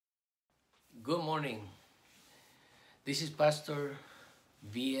Good morning. This is Pastor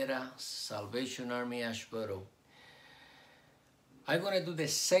Vieira, Salvation Army Ashboro. I'm going to do the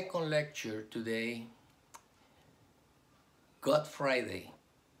second lecture today, God Friday.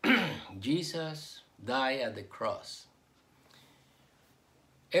 Jesus died at the cross.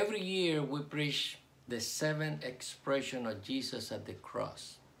 Every year we preach the 7 expression of Jesus at the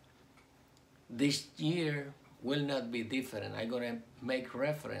cross. This year will not be different. I'm going to make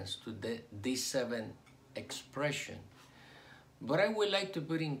reference to these 7 expression. But I would like to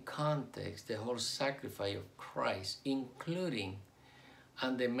put in context the whole sacrifice of Christ, including,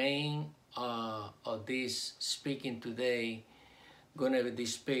 and the main of this speaking today, gonna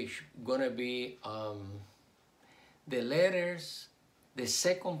be the letters, the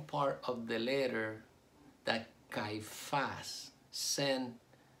second part of the letter that Caiaphas sent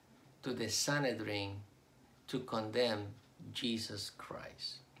to the Sanhedrin to condemn Jesus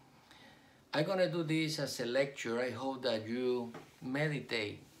Christ. I'm gonna do this as a lecture. I hope that you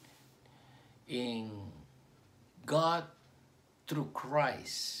meditate in God through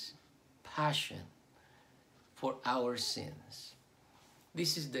Christ's passion for our sins.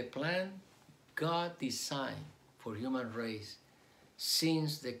 This is the plan God designed for human race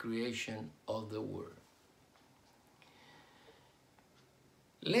since the creation of the world.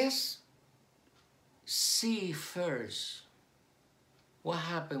 Let's see first what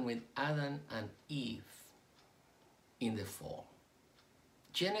happened with Adam and Eve in the fall.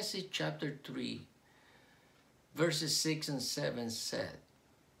 Genesis chapter 3, verses 6 and 7 said,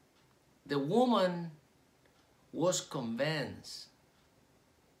 the woman was convinced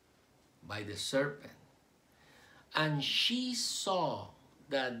by the serpent, and she saw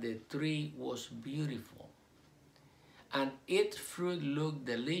that the tree was beautiful, and its fruit looked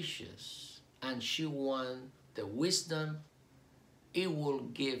delicious, and she wanted the wisdom it will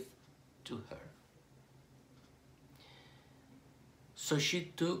give to her. So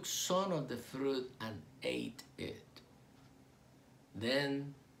she took some of the fruit and ate it.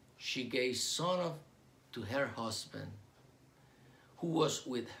 Then she gave some to her husband, who was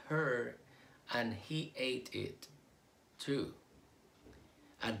with her, and he ate it too.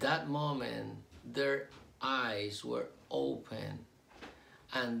 At that moment, their eyes were open,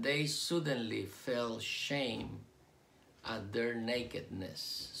 and they suddenly felt shame at their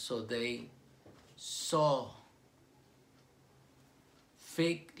nakedness. So they saw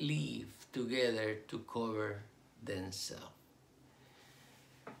fig leaf together to cover themselves.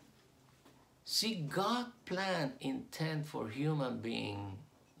 See, God's plan, intent for human being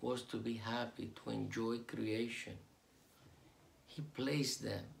was to be happy, to enjoy creation. He placed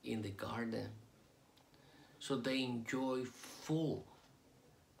them in the garden so they enjoy full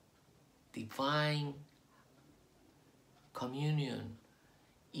divine communion,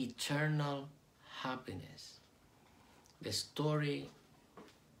 eternal happiness. The story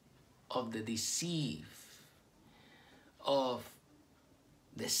of the deceit, of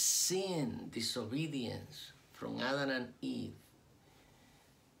the sin, disobedience from Adam and Eve,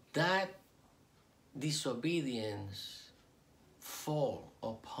 that disobedience fall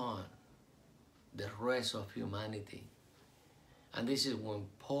upon the rest of humanity. And this is when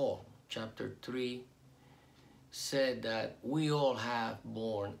Paul, chapter 3, said that we all have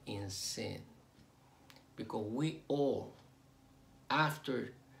born in sin, because we all,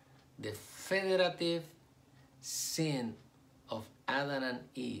 after the federative sin of Adam and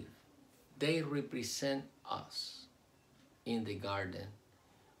Eve, they represent us in the garden.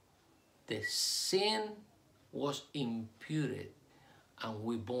 The sin was imputed, and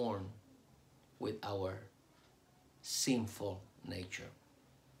we born with our sinful nature.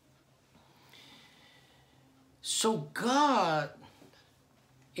 So God,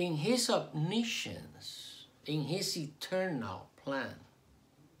 in His omniscience, in His eternal plan,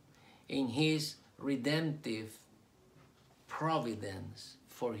 in His redemptive providence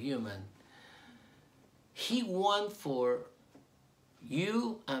for human, He wants for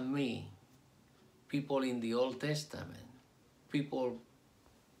you and me, people in the Old Testament, people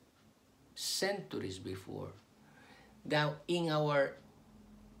centuries before, that in our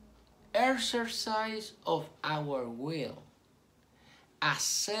exercise of our will,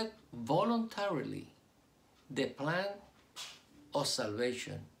 accept voluntarily the plan of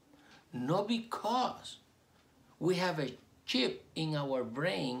salvation, not because we have a chip in our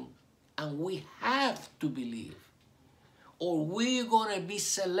brain and we have to believe, or we're going to be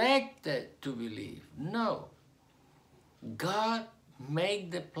selected to believe. No. God made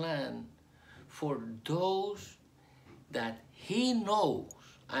the plan for those that He knows,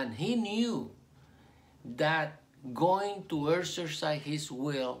 and He knew that going to exercise His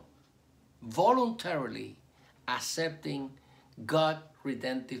will voluntarily accepting God's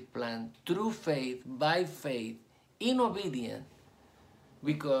redemptive plan through faith, by faith, in obedience,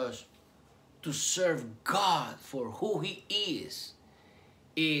 because to serve God for who He is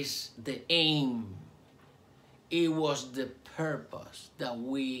the aim. It was the purpose that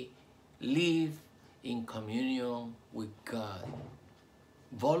we live in communion with God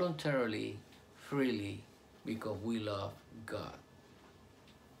voluntarily, freely, because we love God.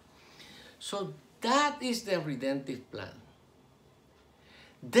 So that is the redemptive plan.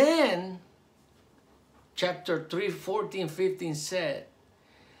 Then, chapter 3, 14, 15 said,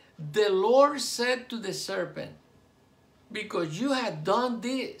 the Lord said to the serpent, because you have done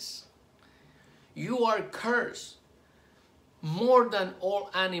this, you are cursed more than all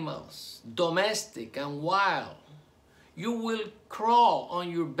animals, domestic and wild. You will crawl on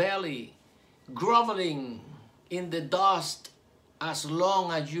your belly, groveling in the dust as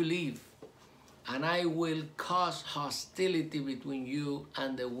long as you live. And I will cause hostility between you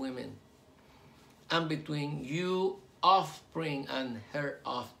and the women, and between you offspring and her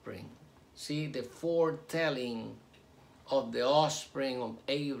offspring. See the foretelling of the offspring of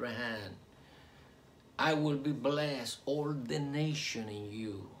Abraham. I will be blessed, all the nation in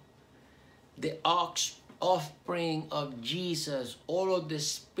you. The offspring of Jesus, all of the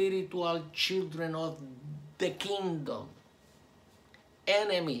spiritual children of the kingdom.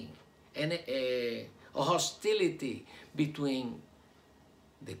 Enemy and a hostility between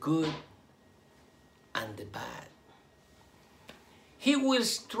the good and the bad. He will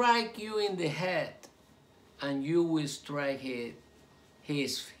strike you in the head, and you will strike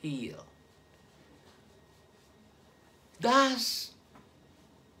his heel. That's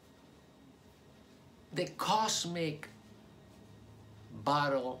the cosmic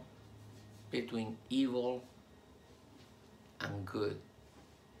battle between evil and good.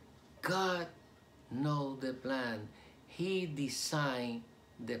 God knows the plan. He designed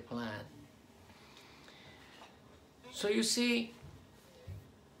the plan. So you see,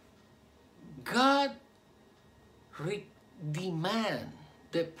 God demands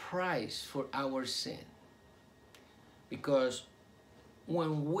the price for our sin. Because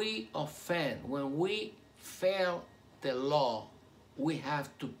when we offend, when we fail the law, we have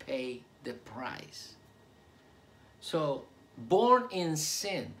to pay the price. So, born in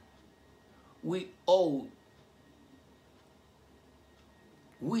sin, we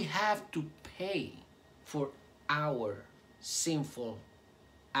have to pay for our sinful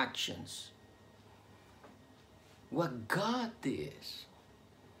actions. What God did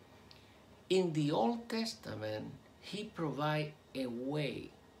in the Old Testament, He provided a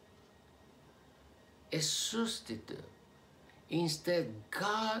way, a substitute. Instead,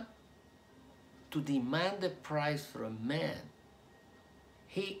 God, to demand the price from man,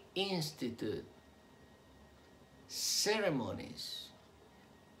 He instituted ceremonies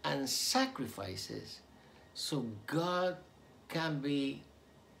and sacrifices so God can be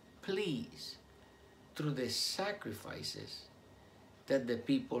pleased through the sacrifices that the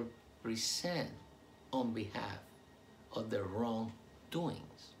people present on behalf of their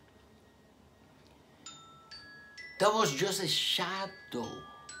wrongdoings. That was just a shadow,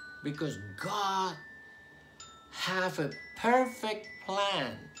 because God have a perfect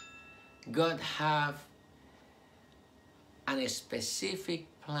plan. God have a specific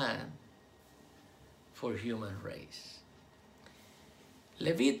plan for human race.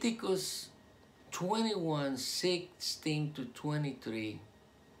 Leviticus 21, 16 to 23,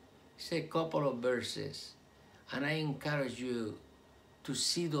 it's a couple of verses, and I encourage you to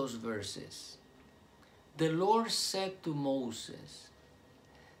see those verses. The Lord said to Moses,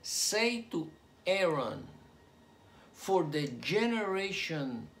 say to Aaron, for the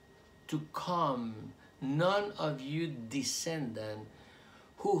generation to come, none of you descendants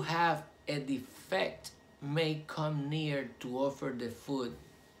who have a defect may come near to offer the food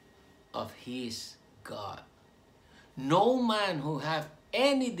of his God. No man who have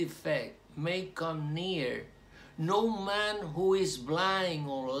any defect may come near. No man who is blind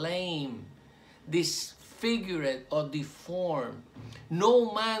or lame, disfigured or deformed.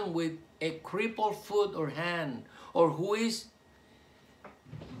 No man with a crippled foot or hand, or who is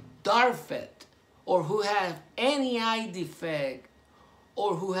dark-faced, or who have any eye defect,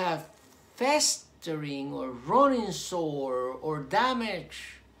 or who have festering or running sore or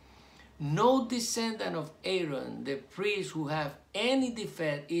damage. No descendant of Aaron, the priest, who have any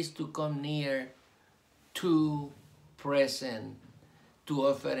defect is to come near to present, to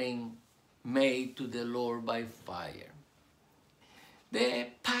offering made to the Lord by fire. The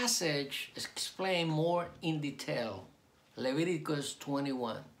passage explains more in detail. Leviticus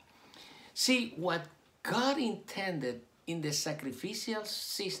 21. See, what God intended in the sacrificial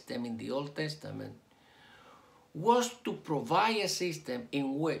system in the Old Testament was to provide a system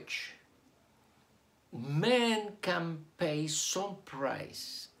in which man can pay some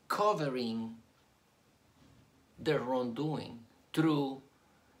price covering their wrongdoing through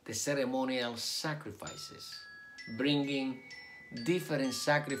the ceremonial sacrifices, bringing different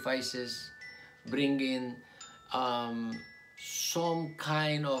sacrifices, bringing some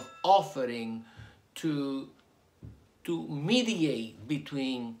kind of offering to mediate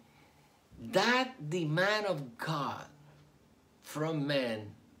between that demand of God from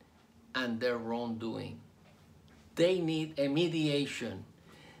men and their wrongdoing. They need a mediation.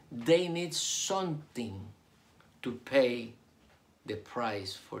 They need something to pay the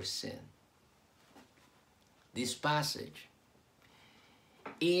price for sin. This passage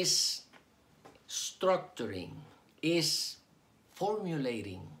is structuring, is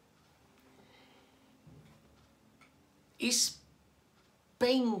formulating, is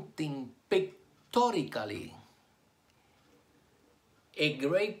painting pictorially a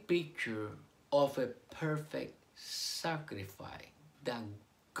great picture of a perfect sacrifice that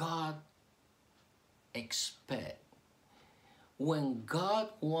God expects. When God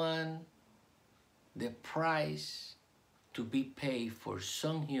wants the price to be paid for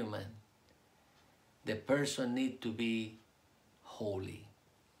some human, the person needs to be holy.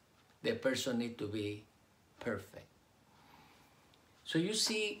 The person needs to be perfect. So you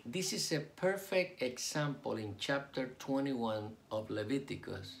see, this is a perfect example in chapter 21 of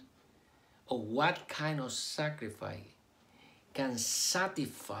Leviticus of what kind of sacrifice can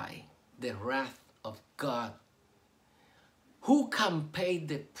satisfy the wrath of God. Who can pay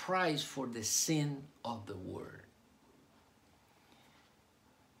the price for the sin of the world?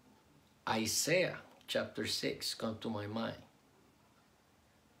 Isaiah chapter 6 comes to my mind.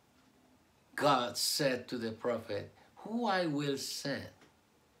 God said to the prophet, who I will send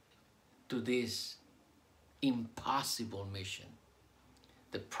to this impossible mission.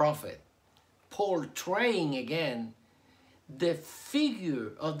 The prophet, portraying again the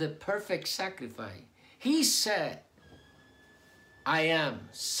figure of the perfect sacrifice. He said, I am,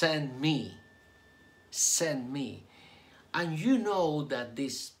 send me, send me. And you know that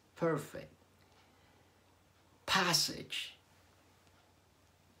this perfect passage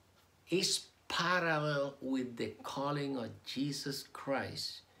is parallel with the calling of Jesus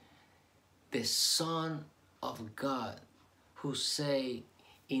Christ, the Son of God, who say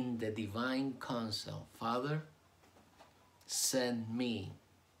in the divine council, Father, send me.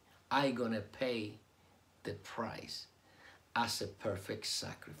 I'm gonna pay the price as a perfect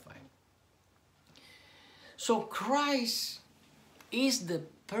sacrifice. So Christ is the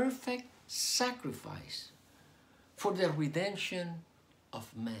perfect sacrifice for the redemption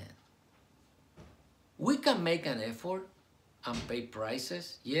of man. We can make an effort and pay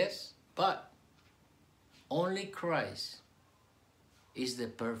prices, yes, but only Christ is the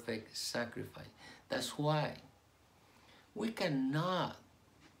perfect sacrifice. That's why we cannot,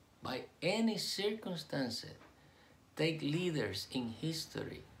 by any circumstances, take leaders in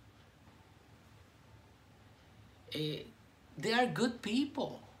history. They are good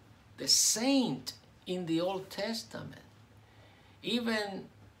people. The saint in the Old Testament, even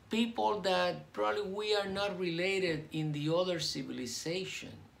people that probably we are not related in the other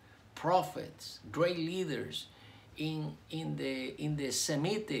civilization, prophets, great leaders in the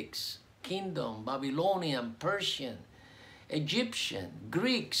Semitic kingdom, Babylonian, Persian, Egyptian,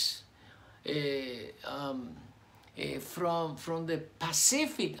 Greeks, from the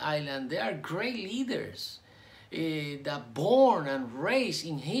Pacific island. They are great leaders that born and raised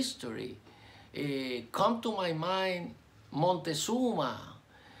in history. Come to my mind Montezuma,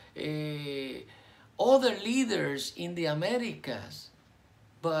 other leaders in the Americas,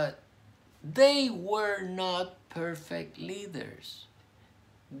 but they were not perfect leaders.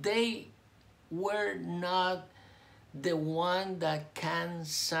 They were not the one that can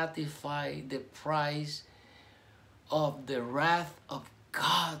satisfy the price of the wrath of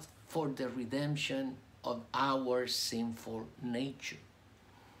God for the redemption of our sinful nature.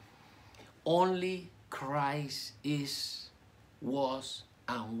 Only Christ is, was,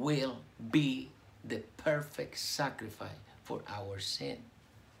 and will be the perfect sacrifice for our sin.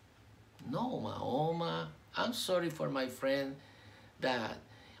 No, Mahoma, I'm sorry for my friend that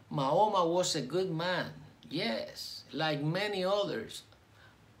Mahoma was a good man. Yes, like many others.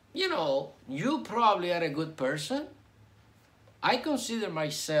 You know, you probably are a good person. I consider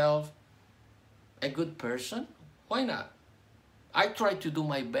myself a good person. Why not? I try to do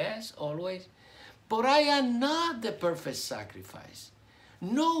my best always. But I am not the perfect sacrifice.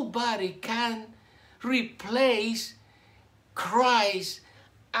 Nobody can replace Christ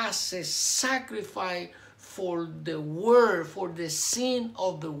as a sacrifice for the world, for the sin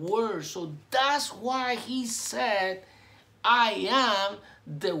of the world. So that's why he said, I am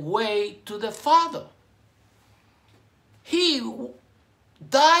the way to the Father. He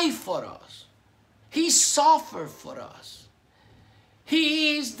died for us. He suffered for us.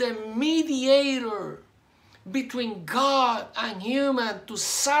 He is the mediator between God and human to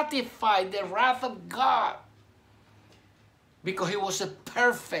satisfy the wrath of God, because he was a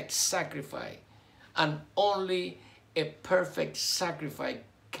perfect sacrifice, and only a perfect sacrifice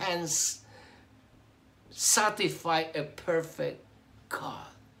can satisfy a perfect God.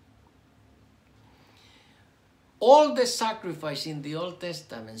 All the sacrifice in the Old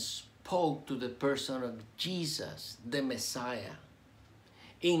Testament spoke to the person of Jesus, the Messiah.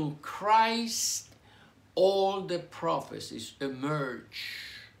 In Christ, all the prophecies emerge,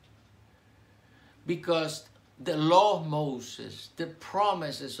 because the law of Moses, the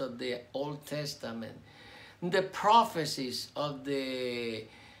promises of the Old Testament, the prophecies of the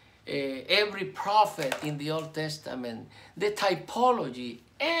every prophet in the Old Testament, the typology,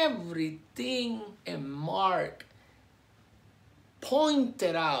 everything and Mark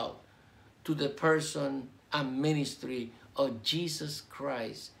pointed out to the person and ministry of Jesus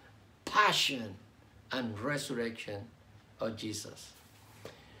Christ, passion and resurrection of Jesus.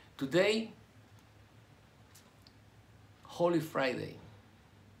 Today, Holy Friday,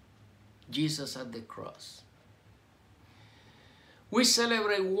 Jesus at the cross. We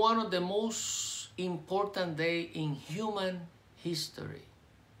celebrate one of the most important days in human history.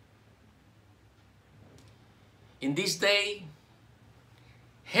 In this day,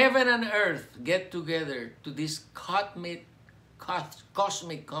 heaven and earth get together to this cosmic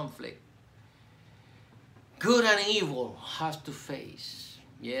conflict. Good and evil has to face.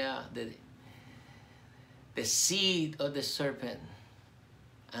 Yeah, the seed of the serpent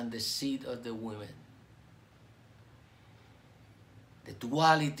and the seed of the woman. The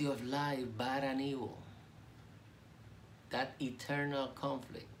duality of life, bad and evil. That eternal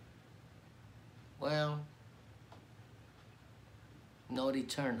conflict. Well, not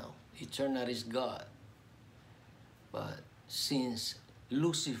eternal. Eternal is God. But since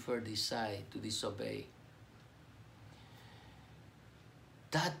Lucifer decided to disobey,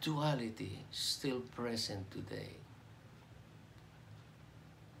 that duality is still present today.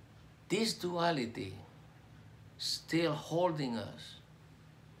 This duality still holding us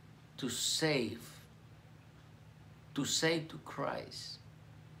to say to Christ,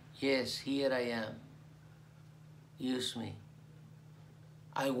 yes, here I am. Use me.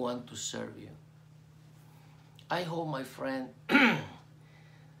 I want to serve you. I hope, my friend,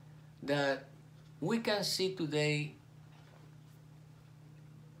 that we can see today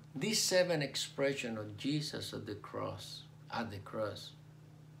these 7 expressions of Jesus at the cross,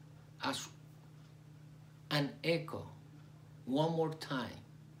 as an echo, one more time,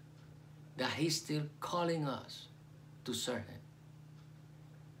 that he's still calling us to serve him.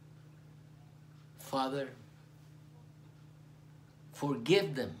 Father,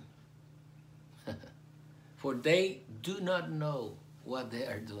 forgive them, for they do not know what they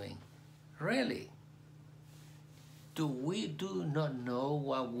are doing. Really? Do we not know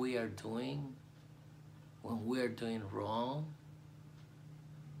what we are doing when we are doing wrong?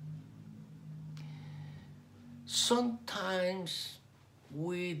 Sometimes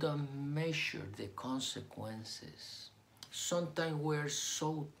we don't measure the consequences. Sometimes we're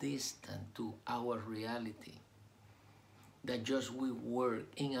so distant to our reality that just we work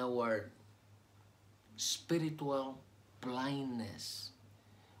in our spiritual blindness.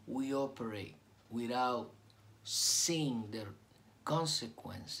 We operate without seeing the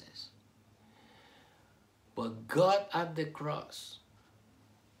consequences. But God at the cross,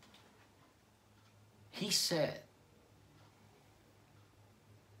 he said,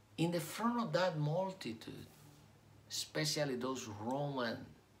 in the front of that multitude, especially those Roman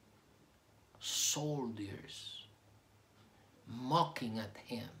soldiers mocking at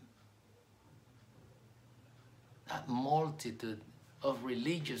him, that multitude of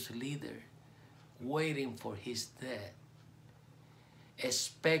religious leaders waiting for his death,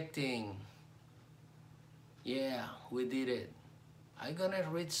 expecting, yeah, we did it. I'm gonna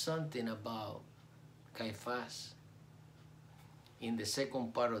read something about Caiaphas in the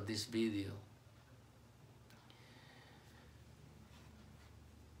second part of this video.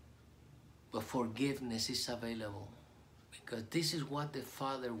 But forgiveness is available, because this is what the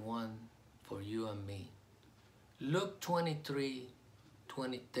Father wants for you and me. Luke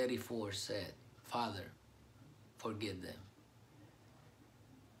 23:34 said, Father, forgive them.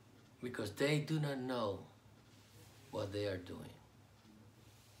 because they do not know what they are doing.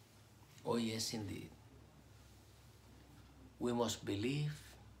 Oh yes, indeed. We must believe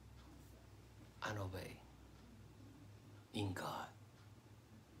and obey in God.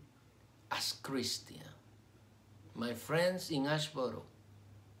 As Christian, my friends in Ashboro,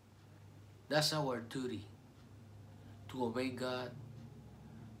 that's our duty, to obey God,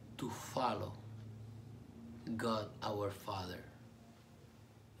 to follow God our Father,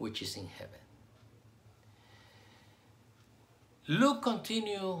 which is in heaven. Luke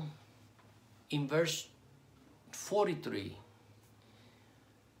continue in verse 43.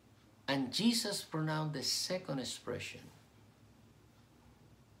 And Jesus pronounced the second expression.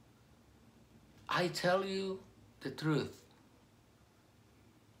 I tell you the truth.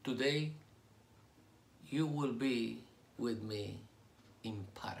 Today you will be with me in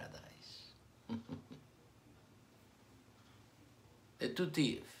paradise. The two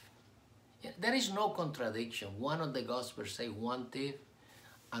thieves. There is no contradiction. One of the Gospels say one thief,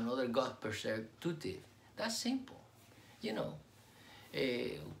 another Gospel say two thieves. That's simple. You know,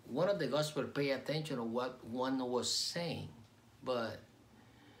 one of the Gospels pay attention to what one was saying, but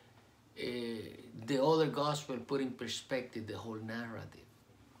the other Gospel put in perspective the whole narrative.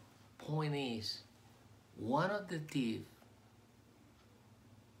 Point is, one of the thieves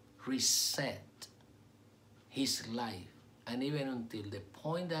reset his life, and even until the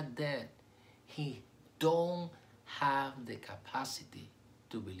point that death, he don't have the capacity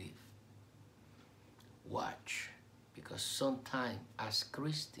to believe. Watch, because sometimes as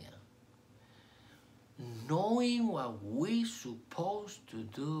Christians, knowing what we supposed to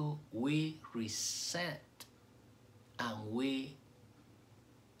do, we resent and we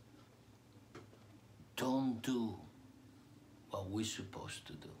don't do what we're supposed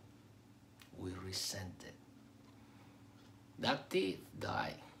to do. We resent it. That thief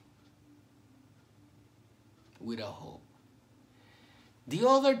died without hope. The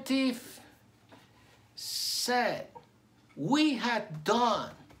other thief said, we had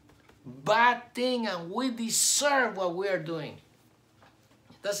done bad thing and we deserve what we are doing.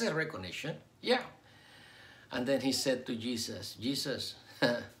 That's a recognition. Yeah. And then he said to Jesus, Jesus,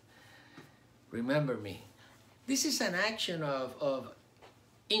 remember me. This is an action of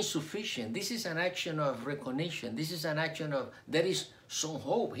insufficient. This is an action of recognition. This is an action of, there is some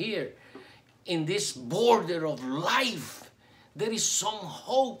hope here. In this border of life, there is some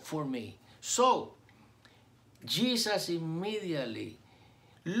hope for me. So, Jesus immediately,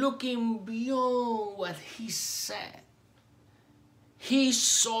 looking beyond what he said, he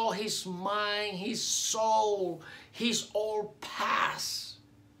saw his mind, his soul, his all past.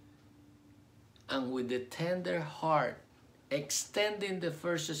 And with the tender heart, extending the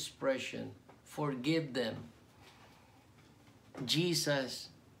first expression, forgive them, Jesus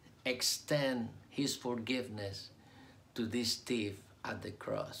extend his forgiveness to this thief at the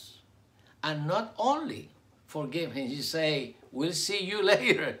cross. And not only forgive him, he say, we'll see you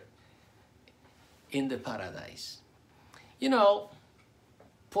later in the paradise. You know,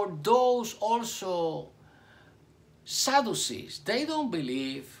 for those also Sadducees, they don't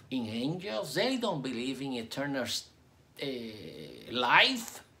believe in angels, they don't believe in eternal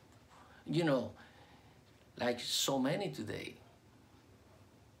life, you know, like so many today.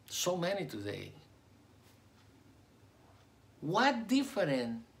 So many today. What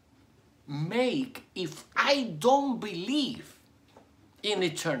difference make if I don't believe in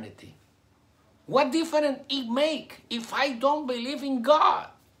eternity? What difference it make if I don't believe in God?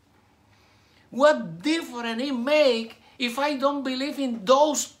 What difference it make if I don't believe in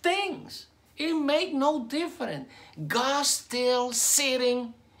those things? It make no difference. God still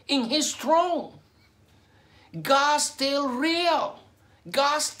sitting in his throne. God still real.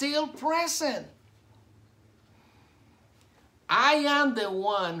 God still present. I am the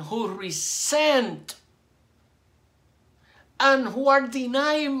one who resent and who are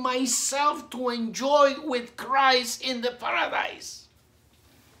denying myself to enjoy with Christ in the paradise.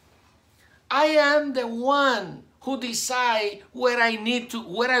 I am the one who decide where I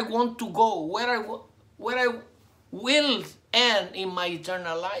want to go, where I will end in my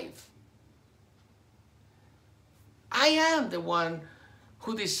eternal life. I am the one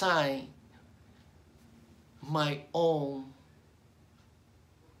who decide my own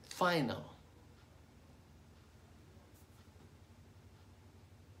final.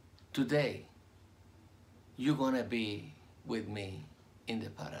 Today, you're going to be with me in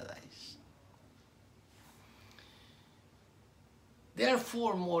the paradise. There are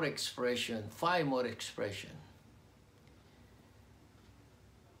five more expressions.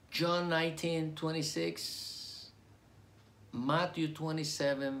 John 19:26. Matthew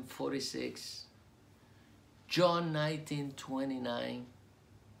 27:46, John 19:29,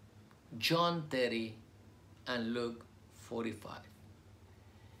 John 30, and Luke 45.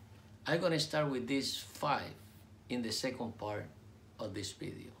 I'm going to start with these 5 in the second part of this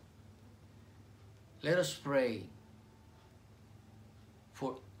video. Let us pray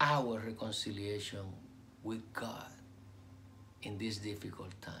for our reconciliation with God in this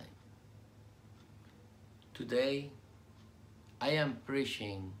difficult time. Today, I am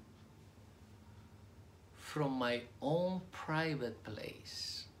preaching from my own private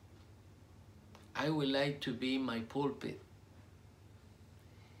place. I would like to be in my pulpit,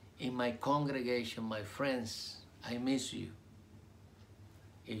 in my congregation, my friends. I miss you.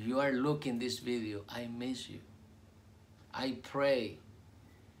 If you are looking this video, I miss you. I pray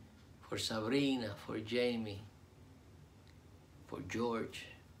for Sabrina, for Jamie, for George,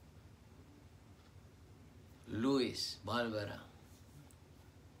 Luis, Barbara,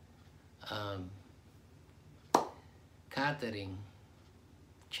 Catherine,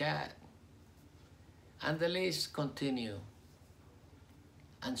 Chad, and the list continue,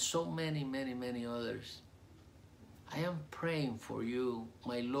 and so many, many, many others. I am praying for you,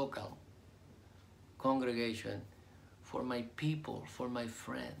 my local congregation, for my people, for my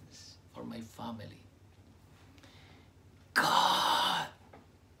friends, for my family. God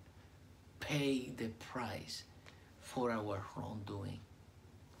paid the price for our wrongdoing.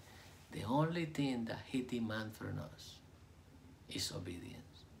 The only thing that He demands from us is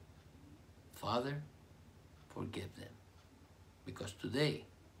obedience. Father, forgive them, because today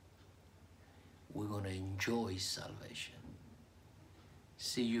we're going to enjoy salvation.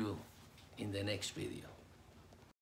 See you in the next video.